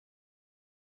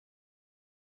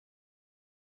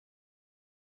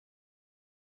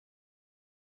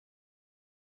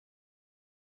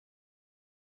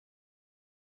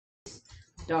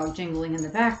Dog jingling in the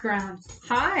background.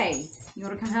 Hi! You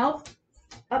want to come help?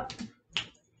 Up.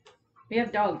 We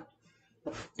have dog.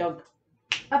 Up, dog.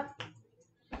 Up.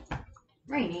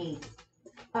 Rainy.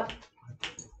 Up.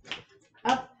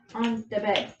 Up on the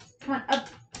bed. Come on, up.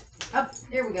 Up.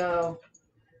 There we go.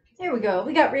 There we go.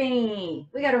 We got Rainy.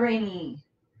 We got a Rainy.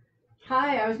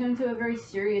 Hi, I was going through a very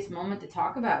serious moment to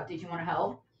talk about. Did you want to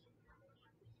help?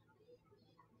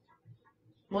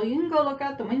 Well, you can go look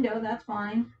out the window. That's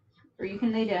fine. Or you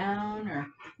can lay down, or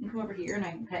you can come over here and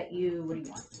I can pet you. What do you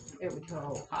want? There we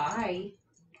go. Hi.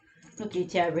 Look at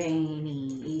that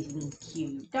Rainy. Isn't he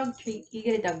cute? Dog treat. You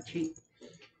get a dog treat.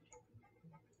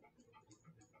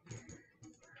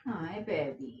 Hi,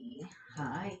 baby.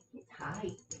 Hi.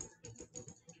 Hi.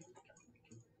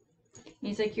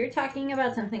 He's like, you're talking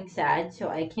about something sad, so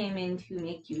I came in to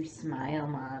make you smile,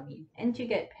 Mommy, and to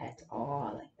get pets.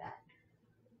 Oh, like that.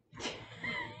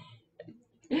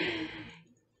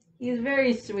 He's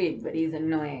very sweet, but he's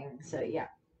annoying, so yeah.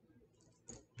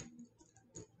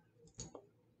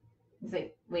 He's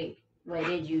like, wait, why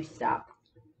did you stop?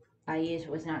 I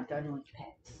was not done with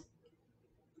pets.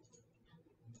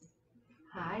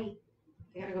 Hi.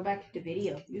 I gotta go back to the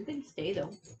video. You can stay,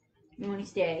 though. You want to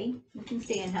stay? You can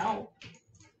stay and help.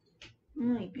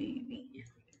 My baby.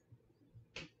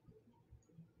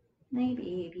 My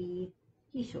baby.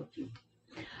 He's so cute.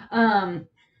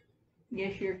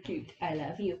 Yes, you're cute. I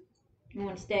love you. You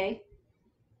want to stay?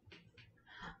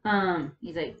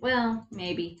 He's like, well,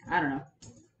 maybe. I don't know.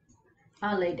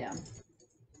 I'll lay down.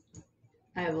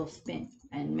 I will spin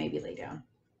and maybe lay down.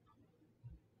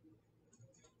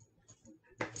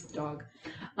 Dog.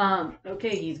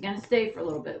 Okay, he's gonna stay for a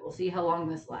little bit. We'll see how long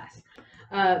this lasts.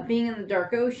 Being in the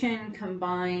dark ocean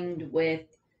combined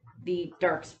with the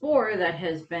dark spore that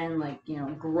has been, like, you know,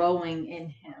 growing in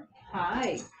him.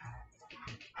 Hi.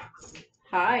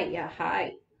 Hi, yeah,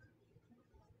 hi.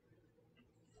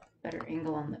 Better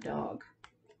angle on the dog.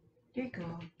 There you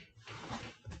go.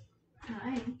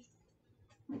 Hi.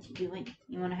 What you doing?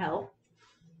 You want to help?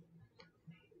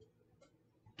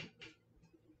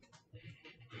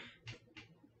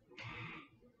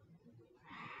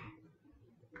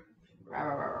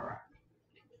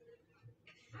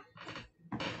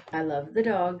 I love the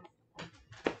dog.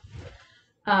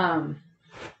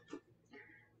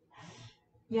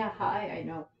 Yeah, hi, I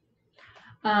know.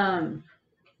 And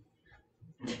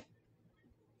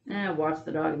I watch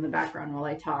the dog in the background while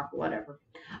I talk, whatever.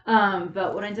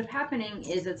 But what ends up happening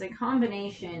is it's a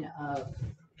combination of...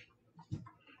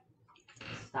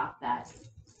 Stop that.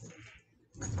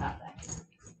 Stop that.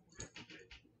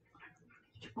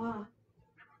 Oh.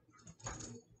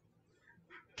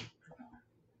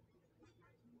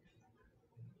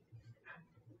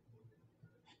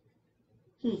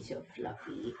 He's so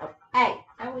fluffy. Oh, hey,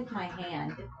 that was my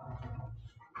hand.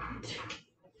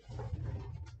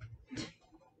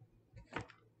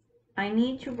 I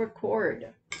need to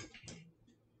record.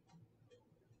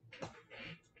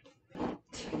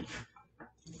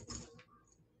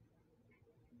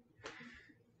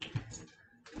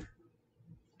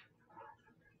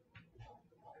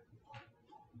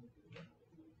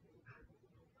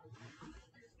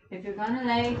 If you're gonna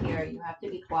lay here, you have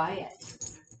to be quiet.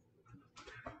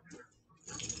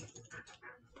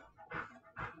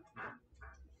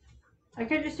 I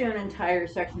could just do an entire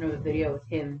section of a video with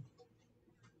him.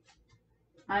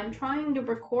 I'm trying to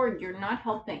record. You're not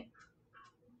helping.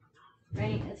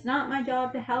 Right? It's not my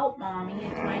job to help, Mommy.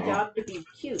 It's my job to be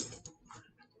cute.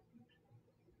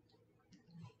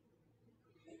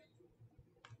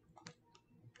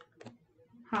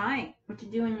 Hi. What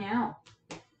you doing now?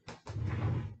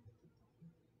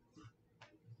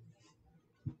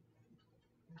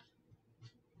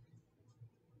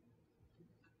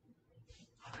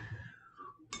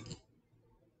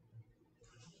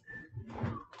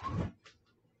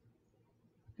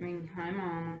 Hi,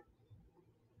 Mama.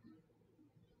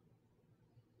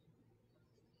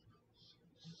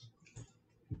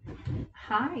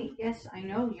 Hi. Yes, I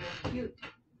know you're cute.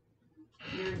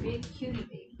 You're a big cutie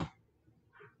baby.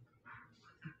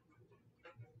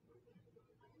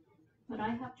 But I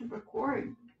have to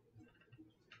record.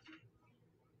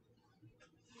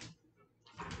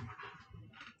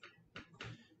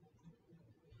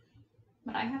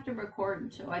 But I have to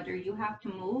record, so either you have to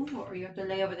move or you have to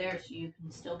lay over there so you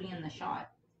can still be in the shot.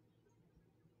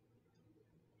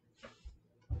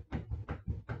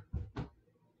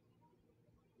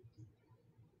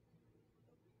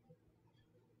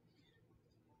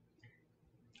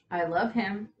 I love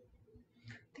him.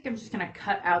 I think I'm just going to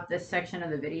cut out this section of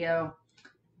the video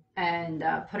and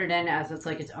put it in as it's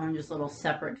like its own just little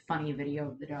separate funny video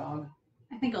of the dog.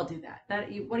 I think I'll do that.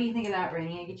 What do you think of that,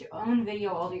 Rainy? I get your own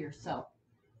video all to yourself.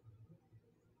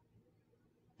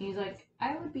 He's like,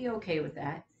 I would be okay with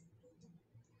that.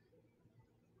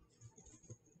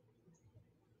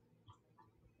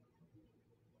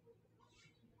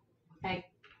 Hey.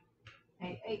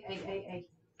 Hey.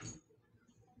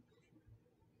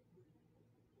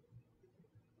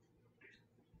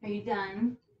 Are you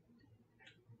done?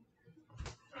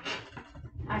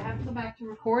 I have to go back to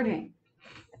recording.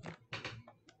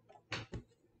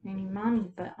 Rainy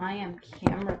mommy, but I am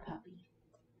camera puppy.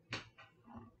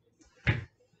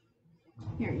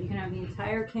 Here, you can have the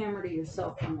entire camera to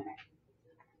yourself for a minute.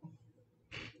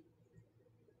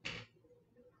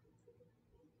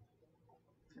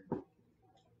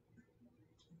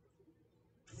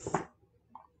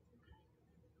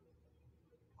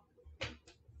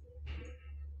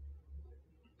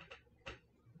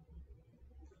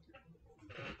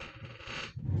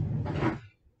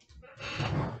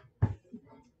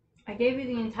 I gave you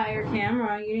the entire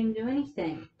camera. You didn't do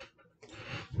anything.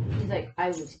 He's like, I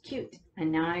was cute,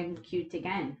 and now I'm cute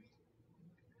again.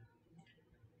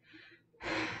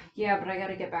 Yeah, but I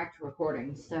gotta get back to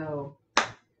recording, so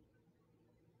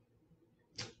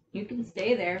you can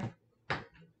stay there.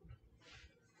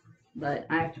 But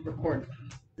I have to record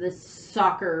this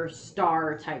soccer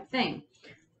star type thing.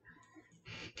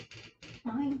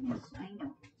 I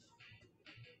know.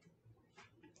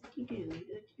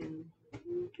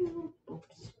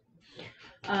 Oops.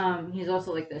 He's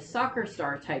also like this soccer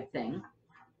star type thing.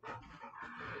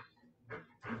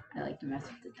 I like to mess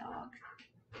with the dog.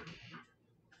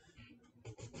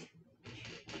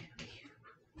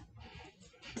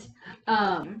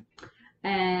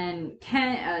 And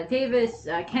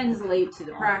Ken's late to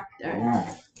the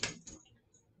practice.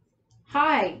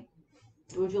 Hi,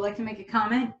 would you like to make a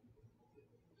comment?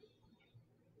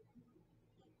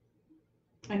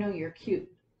 I know you're cute.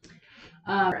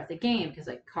 At the game, because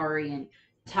like Kari and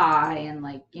Ty and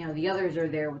like, you know, the others are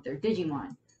there with their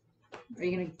Digimon. Are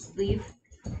you gonna leave?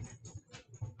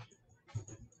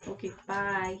 Okay,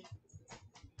 bye.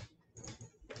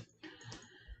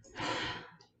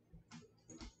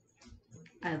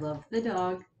 I love the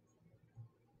dog.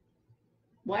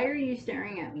 Why are you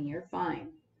staring at me? You're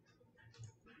fine.